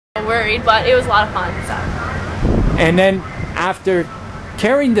worried, but it was a lot of fun. So. And then after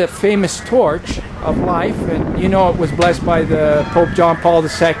carrying the famous torch of life, and you know it was blessed by the Pope John Paul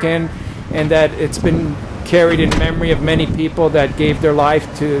II, and that it's been carried in memory of many people that gave their life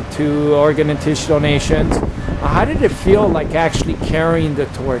to organ and tissue donations. How did it feel like actually carrying the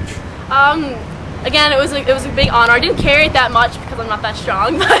torch? Again, it was a big honor. I didn't carry it that much because I'm not that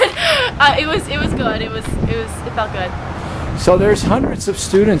strong, but it was good. It felt good. So there's hundreds of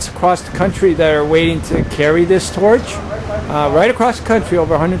students across the country that are waiting to carry this torch, right across the country,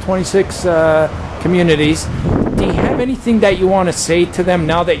 over 126 communities. Do you have anything that you want to say to them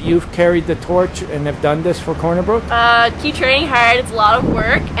now that you've carried the torch and have done this for Cornerbrook? Keep training hard. It's a lot of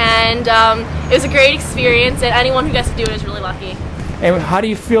work, and it was a great experience, and anyone who gets to do it is really lucky. And how do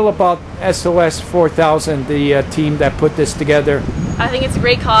you feel about Sos4000, the team that put this together? I think it's a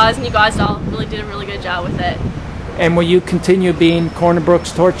great cause, and you guys all really did a really good job with it. And will you continue being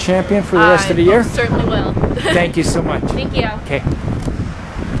Cornerbrook's torch champion for the rest of the year? I certainly will. Thank you so much. Thank you. Okay.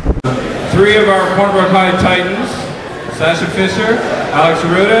 Three of our Cornerbrook High Titans, Sasha Fisher, Alex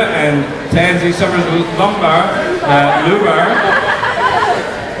Arruda, and Tansey Summers-Lubar,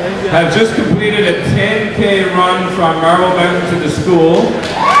 have just completed a 10K run from Marble Mountain to the school.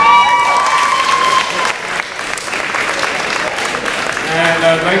 And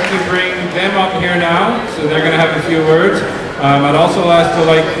I'd like to bring them up here now, so they're going to have a few words. I'd also like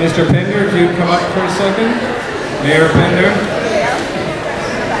Mr. Pender, if you'd come up for a second. Mayor Pender.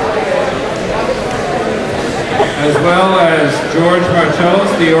 As well as George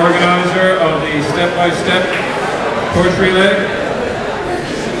Marcellus, the organizer of the step-by-step torch relay.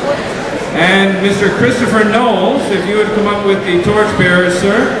 And Mr. Christopher Knowles, if you would come up with the torch bearers,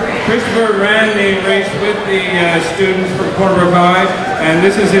 sir. Christopher ran the race with the students from Cornerbrook High, and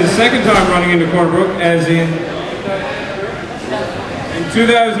this is his second time running into Cornerbrook, as in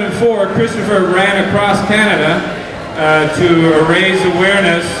 2004, Christopher ran across Canada to raise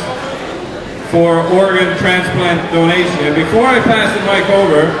awareness for organ transplant donation. And before I pass the mic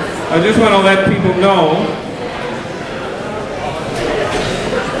over, I just want to let people know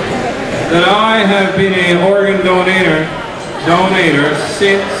that I have been an organ donator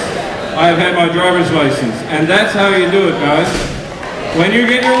since I've had my driver's license. And that's how you do it, guys. When you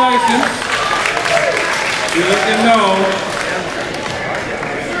get your license, you let them know.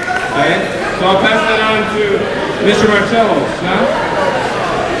 Okay? So I'll pass that on to Mr. Marcello. Huh?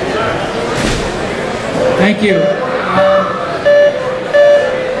 Thank you.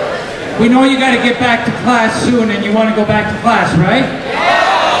 We know you got to get back to class soon, and you want to go back to class, right?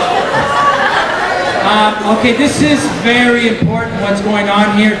 Okay, this is very important what's going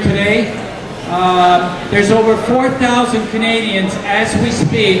on here today. There's over 4,000 Canadians as we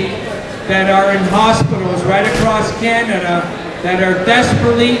speak that are in hospitals right across Canada that are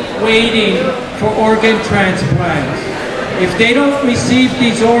desperately waiting for organ transplants. If they don't receive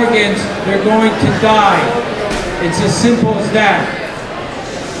these organs, they're going to die. It's as simple as that.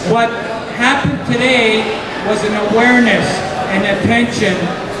 What happened today was an awareness and attention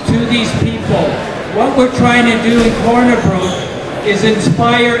to these people. What we're trying to do in Cornerbrook is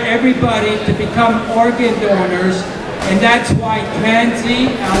inspire everybody to become organ donors, and that's why Tansey,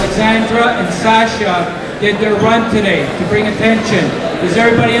 Alexandra, and Sasha did their run today, to bring attention. Does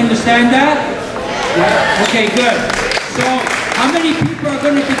everybody understand that? Yeah. Okay, good. So, how many people are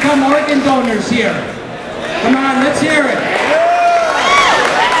going to become organ donors here? Come on, let's hear it.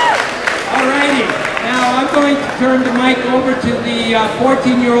 Alrighty. Now, I'm going to turn the mic over to the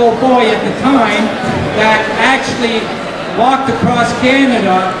 14-year-old boy at the time that actually walked across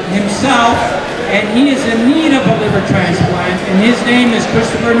Canada himself, and he is in need of a liver transplant, and his name is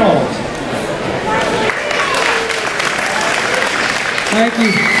Christopher Knowles. Thank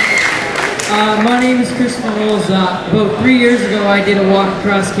you. My name is Christopher Knowles. About 3 years ago, I did a walk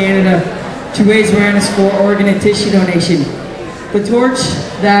across Canada to raise awareness for organ and tissue donation. The torch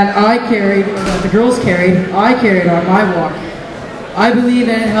that I carried, or that the girls carried, I carried on my walk. I believe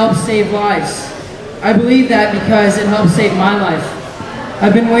that it helps save lives. I believe that because it helps save my life.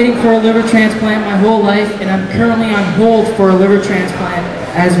 I've been waiting for a liver transplant my whole life, and I'm currently on hold for a liver transplant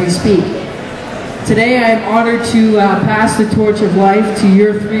as we speak. Today I am honored to pass the torch of life to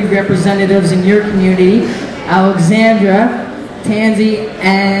your three representatives in your community, Alexandra, Tansey,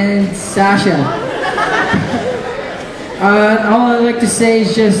 and Sasha. All I'd like to say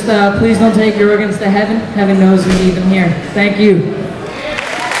is just please don't take your organs to heaven. Heaven knows we need them here. Thank you.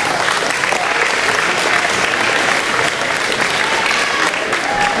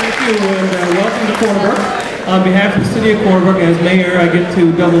 Thank you, and welcome to Cornerbrook. On behalf of the City of Cornerbrook, as Mayor, I get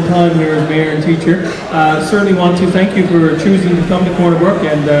to double time here as Mayor and Teacher. Certainly want to thank you for choosing to come to Cornerbrook,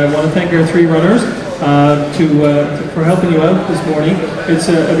 and want to thank our 3 runners for helping you out this morning. It's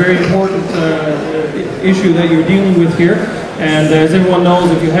a very important issue that you're dealing with here. And as everyone knows,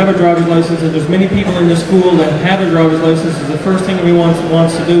 if you have a driver's license, and there's many people in the school that have a driver's license, the first thing everyone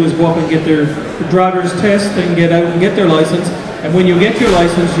wants to do is go up and get their driver's test and get out and get their license. And when you get your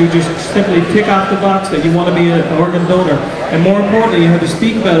license, you just simply tick off the box that you want to be an organ donor. And more importantly, you have to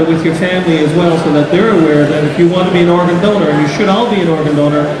speak about it with your family as well, so that they're aware that if you want to be an organ donor, and you should all be an organ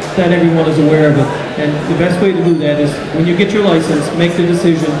donor, that everyone is aware of it. And the best way to do that is when you get your license, make the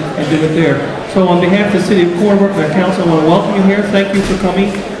decision and do it there. So on behalf of the City of Cornerbrook and our council, I want to welcome you here. Thank you for coming,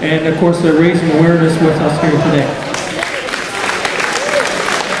 and of course raising awareness with us here today.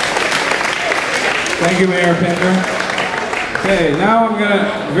 Thank you, Mayor Pender. Okay, now I'm going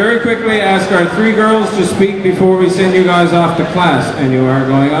to very quickly ask our 3 girls to speak before we send you guys off to class. And you are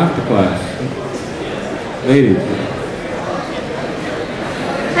going off to class. Ladies.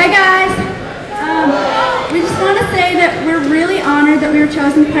 Hi guys. We just want to say that we're really honored that we were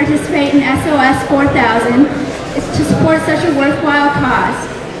chosen to participate in Sos4000. It's to support such a worthwhile cause.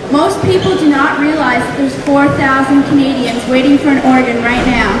 Most people do not realize that there's 4,000 Canadians waiting for an organ right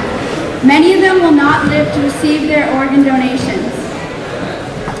now. Many of them will not live to receive their organ donations.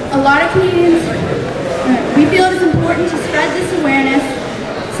 A lot of Canadians, we feel it is important to spread this awareness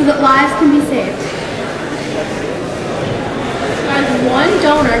so that lives can be saved. Guys, 1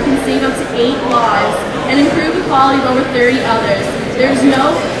 donor can save up to 8 lives and improve the quality of over 30 others. There's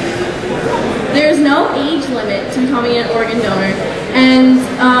no age limit to becoming an organ donor, and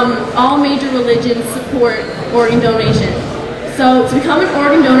all major religions support organ donation. So to become an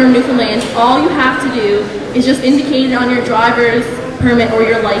organ donor in Newfoundland, all you have to do is just indicate it on your driver's permit or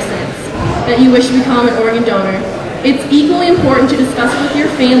your license that you wish to become an organ donor. It's equally important to discuss it with your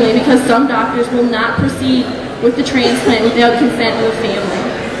family, because some doctors will not proceed with the transplant without consent of the family.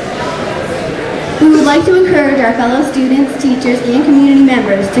 We would like to encourage our fellow students, teachers, and community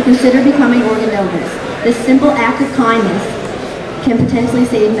members to consider becoming organ donors. This simple act of kindness can potentially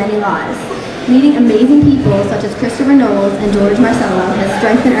save many lives. Meeting amazing people such as Christopher Knowles and George Marcello has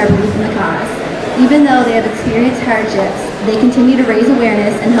strengthened our belief in the cause. Even though they have experienced hardships, they continue to raise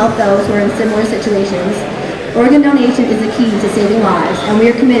awareness and help those who are in similar situations. Organ donation is the key to saving lives, and we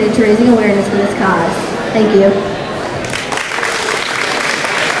are committed to raising awareness for this cause. Thank you.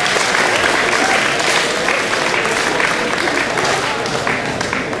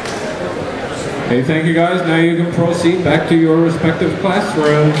 Okay, thank you guys. Now you can proceed back to your respective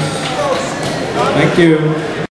classrooms. Thank you.